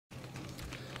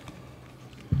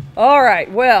All right,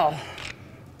 well,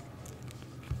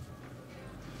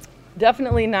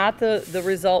 definitely not the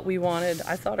result we wanted.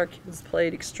 I thought our kids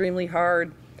played extremely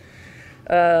hard.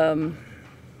 We're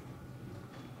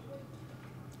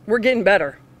getting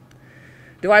better.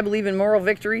 Do I believe in moral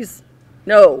victories?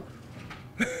 No.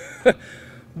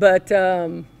 But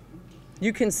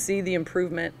you can see the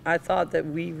improvement. I thought that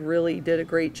we really did a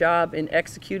great job in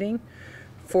executing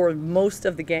for most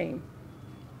of the game.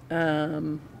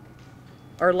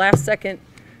 Our last second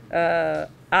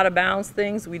out of bounds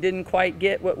things, we didn't quite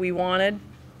get what we wanted.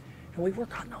 And we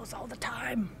work on those all the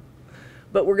time.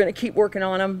 But we're going to keep working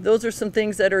on them. Those are some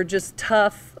things that are just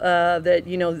tough, that,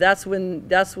 you know, that's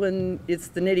when it's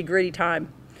the nitty-gritty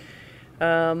time.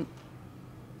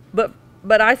 But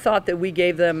I thought that we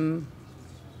gave them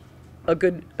a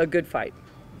good fight.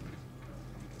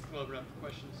 Well, Rep,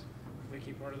 questions?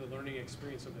 Mickey, part of the learning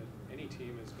experience of any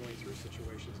team is going through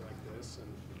situations like this, and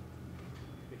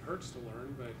it hurts to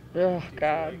learn, but oh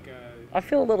God, I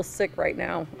feel a little sick right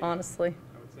now, yeah, honestly.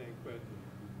 I would think, but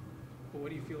what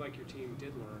do you feel like your team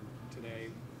did learn today?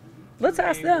 Let's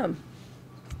ask them.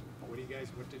 What did you guys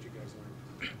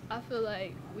learn? I feel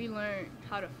like we learned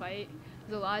how to fight.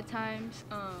 Because a lot of times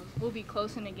we'll be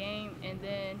close in the game, and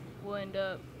then we'll end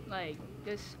up like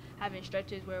just having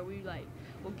stretches where we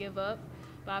will give up.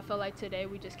 But I felt like today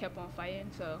we just kept on fighting,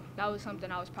 so that was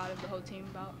something I was proud of the whole team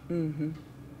about. Mm-hmm.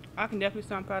 I can definitely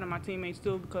say I'm proud of my teammates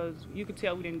too, because you could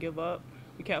tell we didn't give up.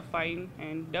 We kept fighting,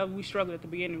 and we struggled at the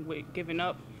beginning with giving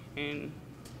up, and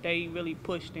they really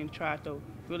pushed and tried to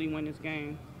really win this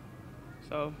game.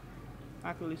 So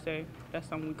I can really say that's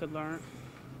something we could learn.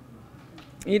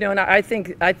 You know, and I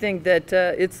think that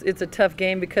it's a tough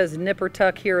game because nip or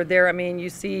tuck here or there. I mean, you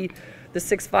see the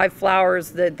 6'5"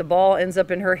 Flowers, that the ball ends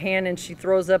up in her hand and she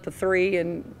throws up a three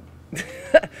and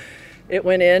it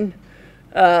went in.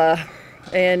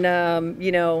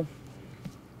 You know,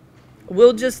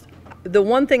 we'll just, the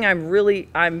one thing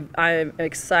I'm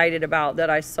excited about that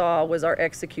I saw was our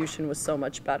execution was so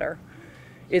much better.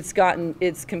 It's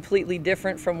completely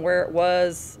different from where it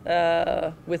was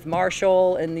with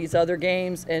Marshall and these other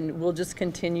games, and we'll just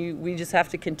continue. We just have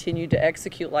to continue to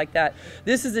execute like that.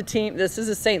 This is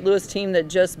a St. Louis team that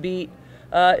just beat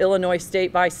Illinois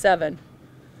State by 7.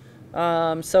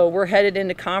 So we're headed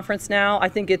into conference now. I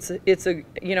think it's a,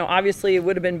 you know, obviously it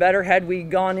would have been better had we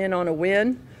gone in on a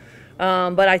win,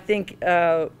 but I think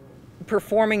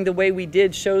performing the way we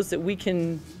did shows that we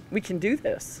can do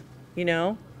this, you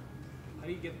know. How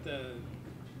do you get the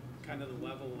kind of the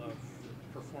level of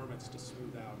performance to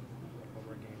smooth out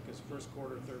over a game? Because first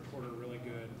quarter, third quarter, really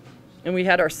good. And we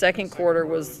had our second quarter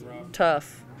was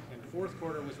tough. And fourth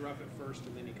quarter was rough at first,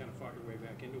 and then you kind of fought your way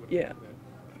back into it a little bit.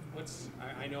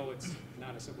 I know it's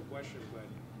not a simple question, but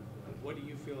what do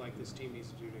you feel like this team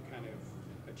needs to do to kind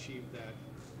of achieve that,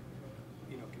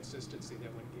 you know, consistency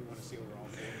that you want to see overall?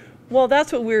 Well,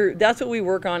 that's what we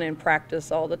work on in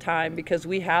practice all the time, because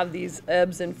we have these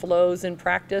ebbs and flows in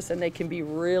practice, and they can be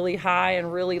really high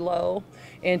and really low.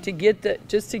 And to get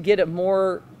just to get a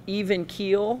more even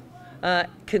keel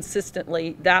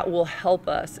consistently, that will help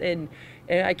us. And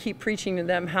I keep preaching to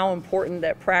them how important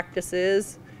that practice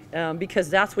is, because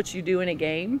that's what you do in a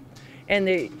game.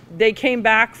 And they came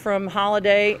back from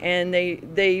holiday, and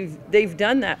they've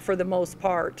done that for the most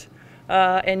part.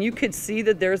 And you could see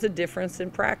that there's a difference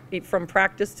in from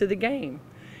practice to the game.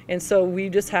 And so we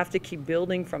just have to keep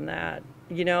building from that,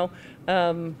 you know.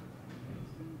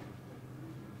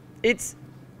 It's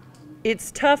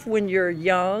tough when you're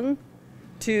young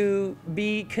to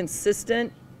be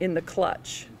consistent in the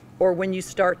clutch, or when you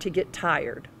start to get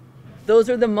tired. Those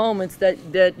are the moments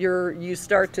that you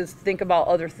start to think about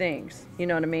other things, you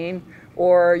know what I mean?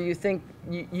 Or you think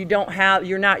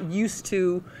you're not used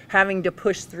to having to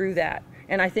push through that.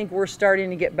 And I think we're starting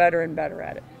to get better and better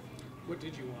at it. What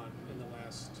did you want in the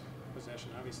last possession?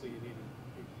 Obviously, you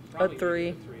probably a three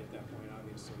at that point,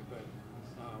 obviously, but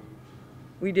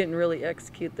we didn't really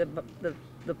execute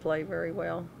the play very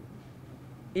well,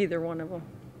 either one of them.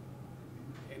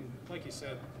 And like you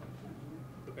said,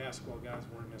 the basketball guys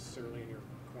weren't necessarily in your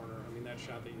corner. I mean, that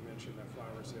shot that you mentioned that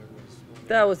Flowers hit was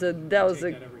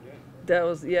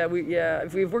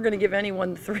if we're going to give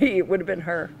anyone 3, it would have been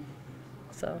her.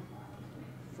 So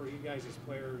for you guys as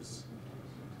players,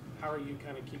 how are you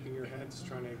kind of keeping your heads,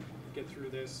 trying to get through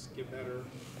this, get better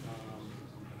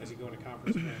as you go into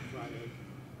conference play on Friday?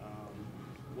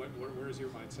 Where's your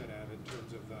mindset at in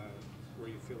terms of where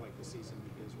you feel like the season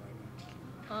is right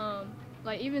now?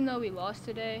 Like, even though we lost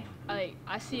today,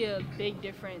 I see a big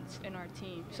difference in our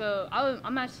team. So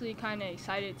I'm actually kind of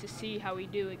excited to see how we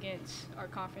do against our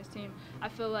conference team. I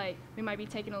feel like we might be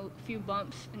taking a few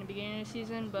bumps in the beginning of the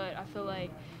season, but I feel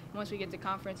like once we get to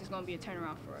conference, it's going to be a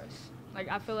turnaround for us. Like,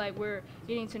 I feel like we're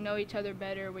getting to know each other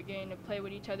better. We're getting to play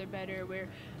with each other better. We're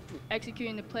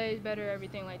executing the plays better,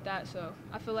 everything like that. So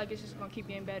I feel like it's just going to keep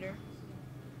getting better.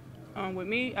 With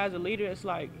me as a leader, it's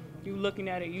like you looking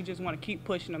at it, you just want to keep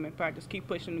pushing them in practice, keep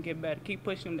pushing them to get better, keep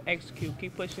pushing them to execute,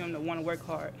 keep pushing them to want to work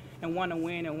hard and want to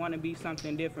win and want to be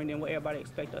something different than what everybody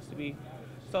expects us to be.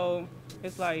 So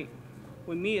it's like,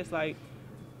 with me, it's like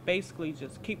basically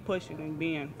just keep pushing and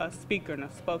being a speaker and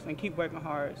a spokesman, keep working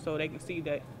hard so they can see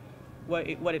that what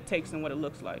it takes and what it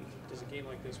looks like. Does a game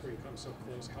like this where you come so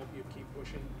close help you keep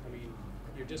pushing? I mean,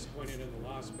 you're disappointed in the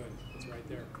loss, but it's right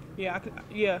there.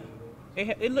 Yeah,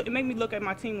 it made me look at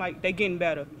my team like they getting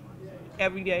better.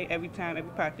 Every day, every time,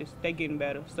 every practice, they getting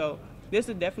better. So this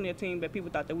is definitely a team that people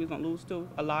thought that we was going to lose to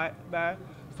a lot by.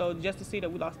 So just to see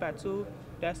that we lost by 2,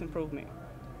 that's improvement.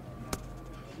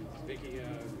 Vicky,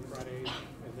 Friday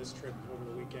and this trip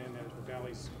over the weekend, the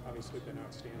Valley's obviously been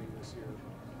outstanding this year.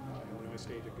 Illinois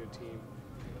State, a good team.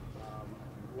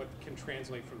 What can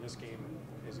translate from this game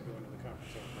as you go into the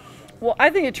conference? Well, I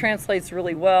think it translates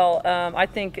really well. I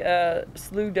think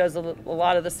SLU does a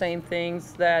lot of the same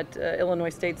things that Illinois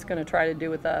State's going to try to do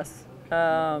with us.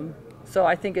 So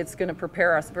I think it's going to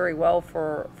prepare us very well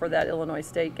for that Illinois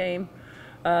State game.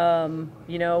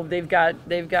 You know, they've got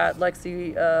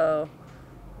Lexi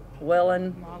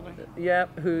Wellen,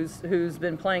 yep, who's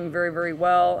been playing very, very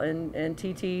well, and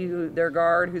TT, their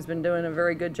guard, who's been doing a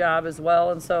very good job as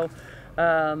well. And so,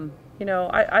 you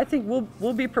know, I think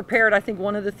we'll be prepared. I think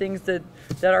one of the things that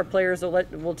our players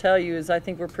will tell you is I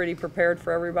think we're pretty prepared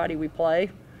for everybody we play,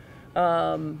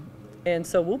 and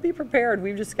so we'll be prepared.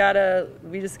 We just gotta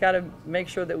make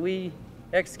sure that we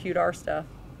execute our stuff.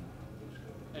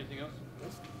 Anything else?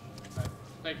 All right.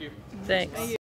 Thank you. Thanks.